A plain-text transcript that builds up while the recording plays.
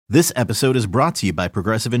This episode is brought to you by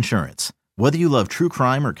Progressive Insurance. Whether you love true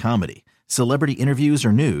crime or comedy, celebrity interviews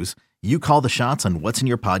or news, you call the shots on what's in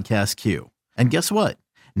your podcast queue. And guess what?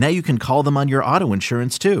 Now you can call them on your auto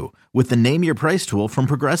insurance too with the Name Your Price tool from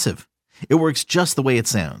Progressive. It works just the way it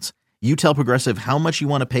sounds. You tell Progressive how much you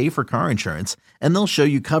want to pay for car insurance, and they'll show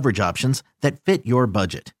you coverage options that fit your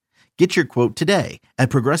budget. Get your quote today at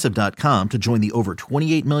Progressive.com to join the over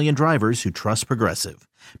 28 million drivers who trust Progressive.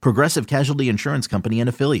 Progressive Casualty Insurance Company and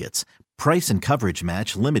Affiliates. Price and coverage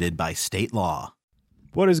match limited by state law.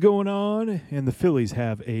 What is going on? And the Phillies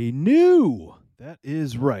have a that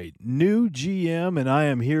is right, new GM, and I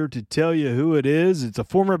am here to tell you who it is. It's a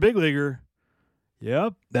former big leaguer.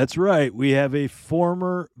 Yep, that's right. We have a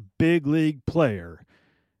former big league player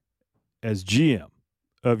as GM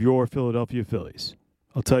of your Philadelphia Phillies.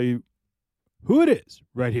 I'll tell you who it is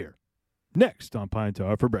right here, next on Pine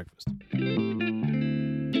Tar for Breakfast. In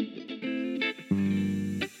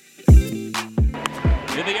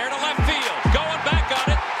the air to left field, going back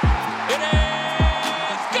on it. It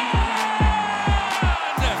is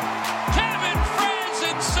gone! Kevin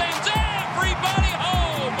Franzen sends everybody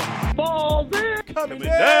home. Baldy Coming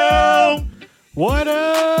down. What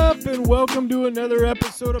up, and welcome to another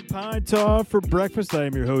episode of Pine Tar for Breakfast. I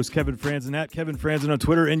am your host, Kevin Franzen, at Kevin Franzen on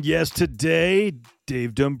Twitter. And yes, today,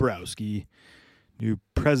 Dave Dombrowski, new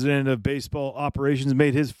president of baseball operations,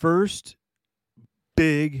 made his first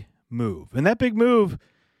big move. And that big move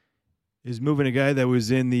is moving a guy that was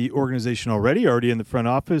in the organization already in the front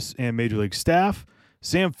office and major league staff,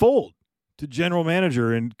 Sam Fuld, to general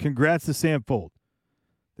manager. And congrats to Sam Fuld.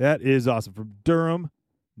 That is awesome. From Durham,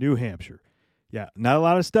 New Hampshire. Yeah, not a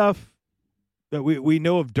lot of stuff that we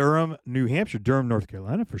know of Durham, New Hampshire, Durham, North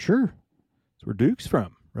Carolina, for sure. That's where Duke's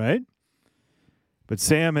from, right? But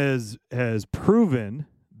Sam has proven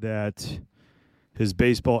that his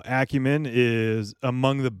baseball acumen is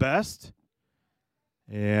among the best,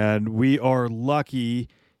 and we are lucky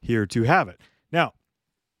here to have it. Now,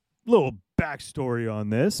 a little backstory on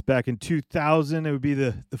this. Back in 2000, it would be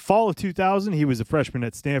the fall of 2000, he was a freshman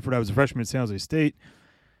at Stanford. I was a freshman at San Jose State.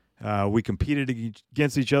 We competed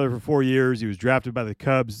against each other for 4 years. He was drafted by the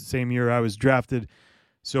Cubs the same year I was drafted.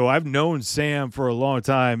 So I've known Sam for a long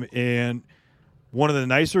time, and one of the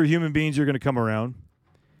nicer human beings you're going to come around.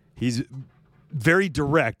 He's very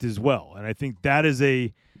direct as well, and I think that is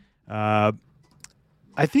I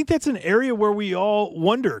think that's an area where we all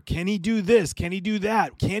wonder, can he do this? Can he do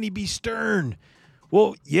that? Can he be stern?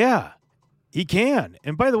 Well, yeah, he can.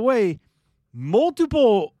 And by the way,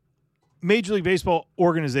 multiple Major League Baseball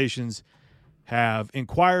organizations have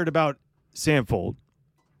inquired about Sam Fuld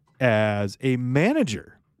as a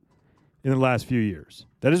manager in the last few years.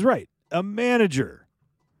 That is right, a manager.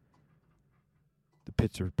 The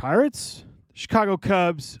Pittsburgh Pirates, the Chicago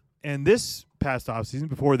Cubs, and this past offseason,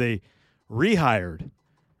 before they rehired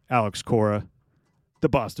Alex Cora, the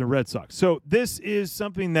Boston Red Sox. So this is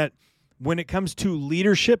something that when it comes to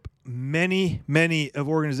leadership, many of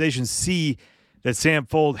organizations see that Sam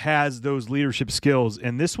Fuld has those leadership skills.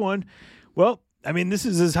 And this one, well, I mean, this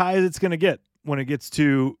is as high as it's going to get when it gets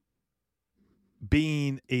to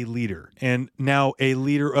being a leader, and now a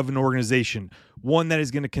leader of an organization, one that is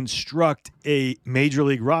going to construct a major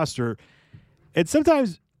league roster. And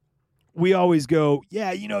sometimes we always go,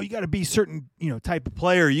 yeah, you got to be certain, type of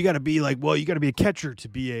player. You got to be like, well, you got to be a catcher to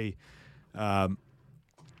be a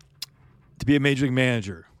major league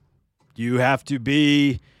manager. You have to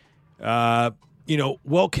be,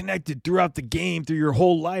 well connected throughout the game, through your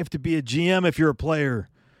whole life to be a GM if you're a player.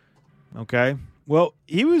 Okay. Well,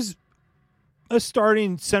 he was a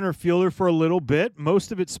starting center fielder for a little bit.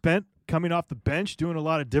 Most of it spent coming off the bench, doing a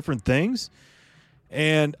lot of different things.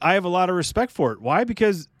 And I have a lot of respect for it. Why?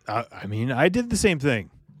 Because, I did the same thing.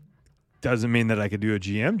 Doesn't mean that I could do a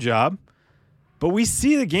GM job. But we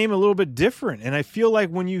see the game a little bit different. And I feel like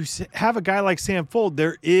when you have a guy like Sam Fuld,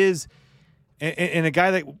 there is, and a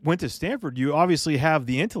guy that went to Stanford, you obviously have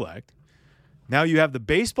the intellect. Now you have the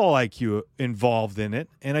baseball IQ involved in it,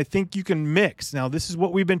 and I think you can mix. Now, this is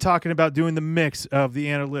what we've been talking about, doing the mix of the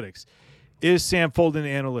analytics. Is Sam Fuld in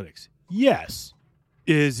analytics? Yes.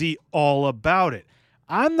 Is he all about it?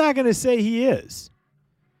 I'm not going to say he is.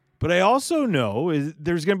 But I also know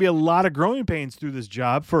there's going to be a lot of growing pains through this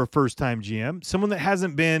job for a first-time GM, someone that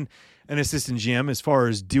hasn't been an assistant GM as far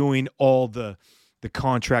as doing all the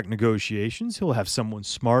contract negotiations. He'll have someone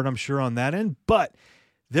smart, I'm sure, on that end. But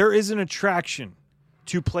there is an attraction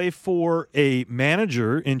to play for a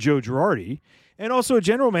manager in Joe Girardi and also a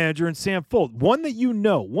general manager in Sam Fuld, one that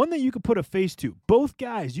one that you could put a face to. Both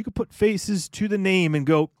guys, you could put faces to the name and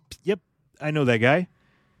go, yep, I know that guy.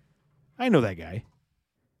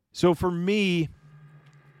 So for me,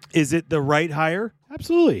 Is it the right hire?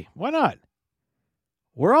 Absolutely. Why not?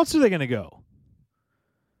 Where else are they going to go?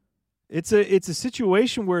 It's a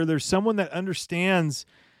situation where there's someone that understands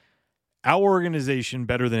our organization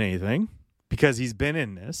better than anything because he's been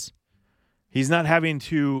in this. He's not having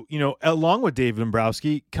to, along with Dave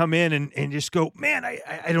Dombrowski, come in and just go, man,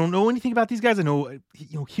 I don't know anything about these guys. I know,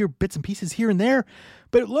 hear bits and pieces here and there.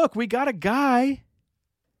 But look, we got a guy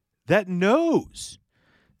that knows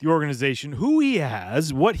the organization, who he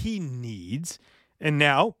has, what he needs. And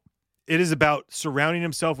now it is about surrounding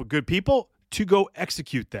himself with good people to go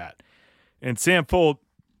execute that. And Sam Fuld,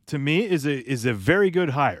 to me, is a very good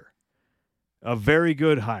hire. A very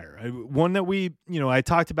good hire. One that I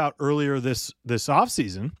talked about earlier this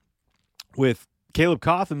offseason with Caleb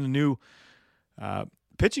Cotham, the new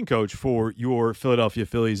pitching coach for your Philadelphia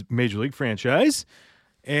Phillies Major League franchise.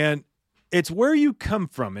 And it's where you come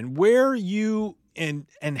from and where you and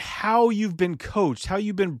how you've been coached, how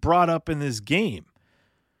you've been brought up in this game.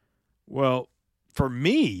 Well, for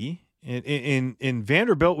me, in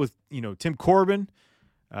Vanderbilt with, Tim Corbin,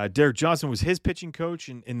 Derek Johnson was his pitching coach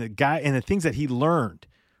and the guy and the things that he learned,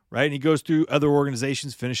 right? And he goes through other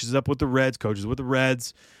organizations, finishes up with the Reds, coaches with the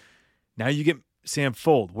Reds. Now you get Sam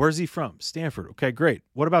Fuld. Where's he from? Stanford. Okay, great.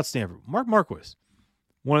 What about Stanford? Mark Marquis,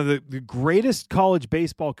 one of the greatest college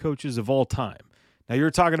baseball coaches of all time. Now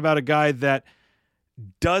you're talking about a guy that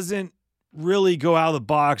doesn't really go out of the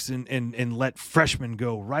box and let freshmen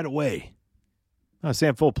go right away.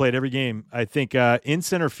 Sam Fuld played every game, I think, in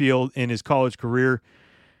center field in his college career.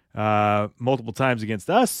 Multiple times against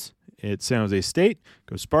us at San Jose State.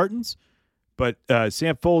 Go Spartans. But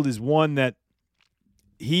Sam Fuld is one that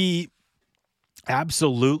he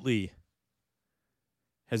absolutely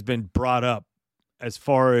has been brought up as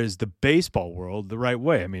far as the baseball world the right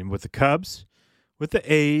way. I mean, with the Cubs, with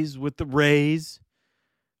the A's, with the Rays,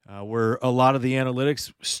 where a lot of the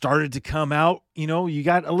analytics started to come out. You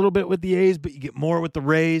got a little bit with the A's, but you get more with the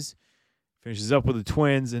Rays. Finishes up with the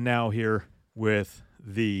Twins, and now here with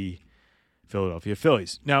the Philadelphia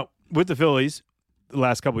Phillies. Now, with the Phillies, the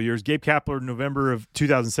last couple of years, Gabe Kapler, in November of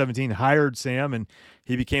 2017, hired Sam, and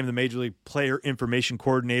he became the Major League Player Information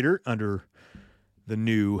Coordinator under the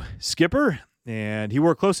new skipper. And he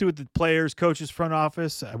worked closely with the players, coaches, front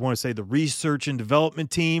office. I want to say the research and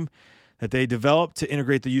development team that they developed to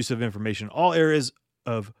integrate the use of information in all areas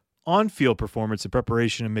of on-field performance and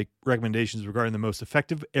preparation and make recommendations regarding the most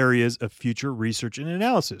effective areas of future research and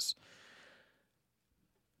analysis.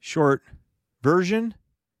 Short version,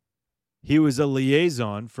 he was a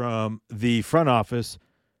liaison from the front office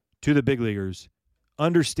to the big leaguers,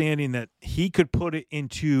 understanding that he could put it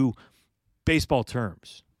into baseball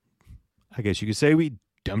terms. I guess you could say we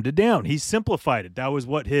dumbed it down. He simplified it. That was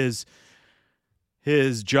what his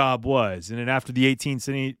job was. And then after the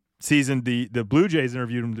 18th season, the Blue Jays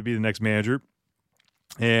interviewed him to be the next manager.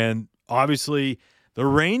 And obviously the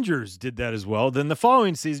Rangers did that as well. Then the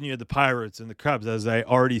following season, you had the Pirates and the Cubs, as I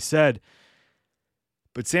already said.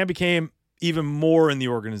 But Sam became even more in the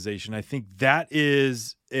organization. I think that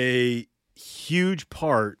is a huge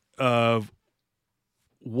part of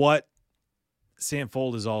what Sam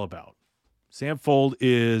Fuld is all about. Sam Fuld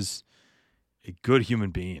is a good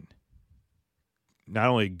human being. Not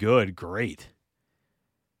only good, great.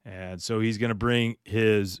 And so he's going to bring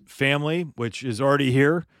his family, which is already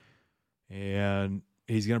here, and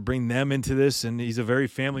he's going to bring them into this, and he's a very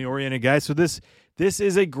family-oriented guy. So this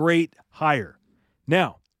is a great hire.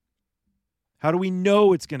 Now, how do we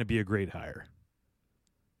know it's going to be a great hire?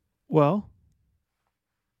 Well,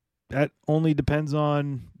 that only depends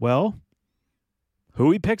on,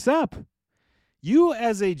 who he picks up. You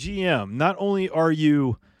as a GM, not only are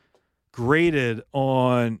you graded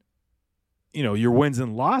on, your wins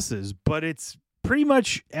and losses, but it's pretty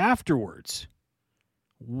much afterwards.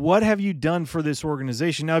 What have you done for this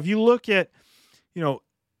organization? Now, if you look at,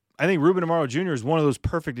 I think Ruben Amaro Jr. is one of those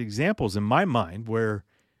perfect examples in my mind where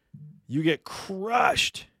you get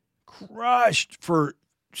crushed for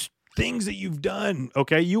things that you've done.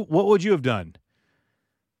 Okay, what would you have done?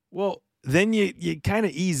 Well, then you kind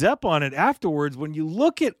of ease up on it afterwards when you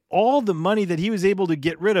look at all the money that he was able to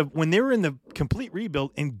get rid of when they were in the complete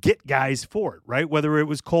rebuild and get guys for it, right? Whether it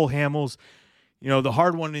was Cole Hamels, the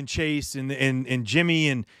hard one in Chase and Jimmy,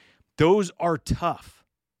 and those are tough,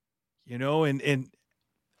 and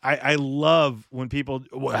I love when people,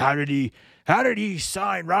 how did he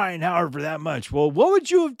sign Ryan Howard for that much? Well, what would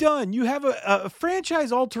you have done? You have a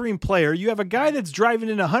franchise-altering player. You have a guy that's driving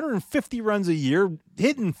in 150 runs a year,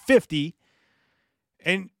 hitting 50.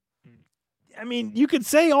 And, I mean, you could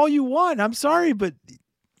say all you want. I'm sorry, but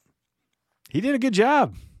he did a good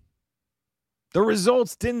job. The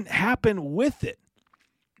results didn't happen with it.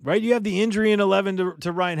 right? You have the injury in 11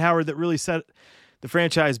 to Ryan Howard that really set the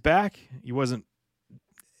franchise back. He was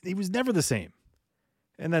never the same,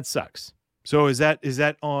 and that sucks. So is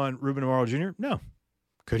that on Ruben Amaro Jr.? No.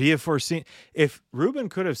 Could he have foreseen? If Ruben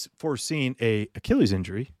could have foreseen a Achilles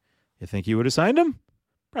injury, you think he would have signed him?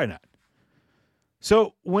 Probably not.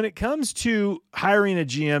 So when it comes to hiring a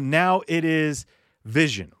GM, now it is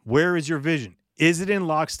vision. Where is your vision? Is it in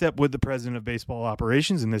lockstep with the president of baseball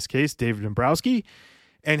operations, in this case, David Dombrowski,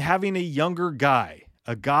 and having a younger guy,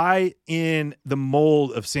 a guy in the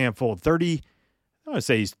mold of Sam Fuld, I want to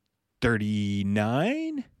say he's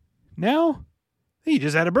 39 now? I think he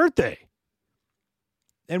just had a birthday.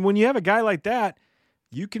 And when you have a guy like that,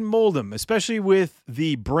 you can mold him, especially with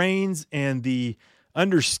the brains and the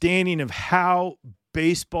understanding of how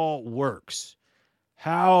baseball works,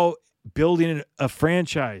 how building a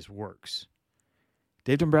franchise works.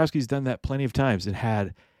 Dave Dombrowski's done that plenty of times and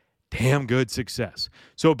had damn good success.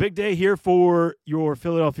 So a big day here for your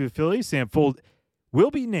Philadelphia Phillies. Sam Fuld will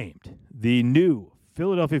be named the new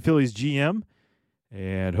Philadelphia Phillies GM,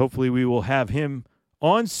 and hopefully we will have him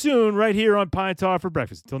on soon right here on Pine Talk for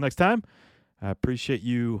breakfast. Until next time, I appreciate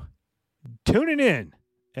you tuning in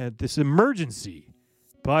at this emergency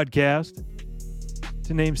podcast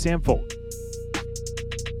to name Sam Fuld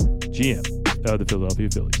GM of the Philadelphia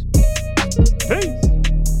Phillies. Peace.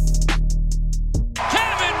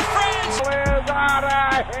 Kevin Frantz is out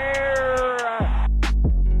of here.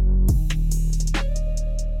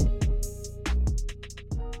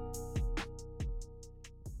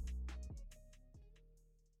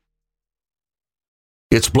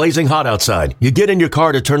 It's blazing hot outside. You get in your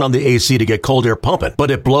car to turn on the AC to get cold air pumping,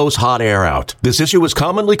 but it blows hot air out. This issue is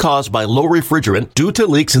commonly caused by low refrigerant due to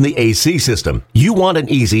leaks in the AC system. You want an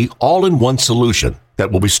easy, all-in-one solution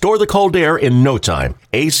that will restore the cold air in no time.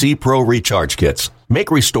 AC Pro Recharge Kits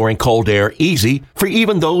make restoring cold air easy for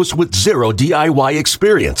even those with zero DIY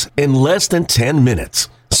experience in less than 10 minutes.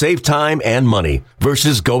 Save time and money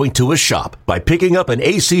versus going to a shop by picking up an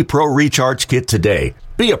AC Pro Recharge Kit today.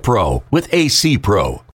 Be a pro with AC Pro.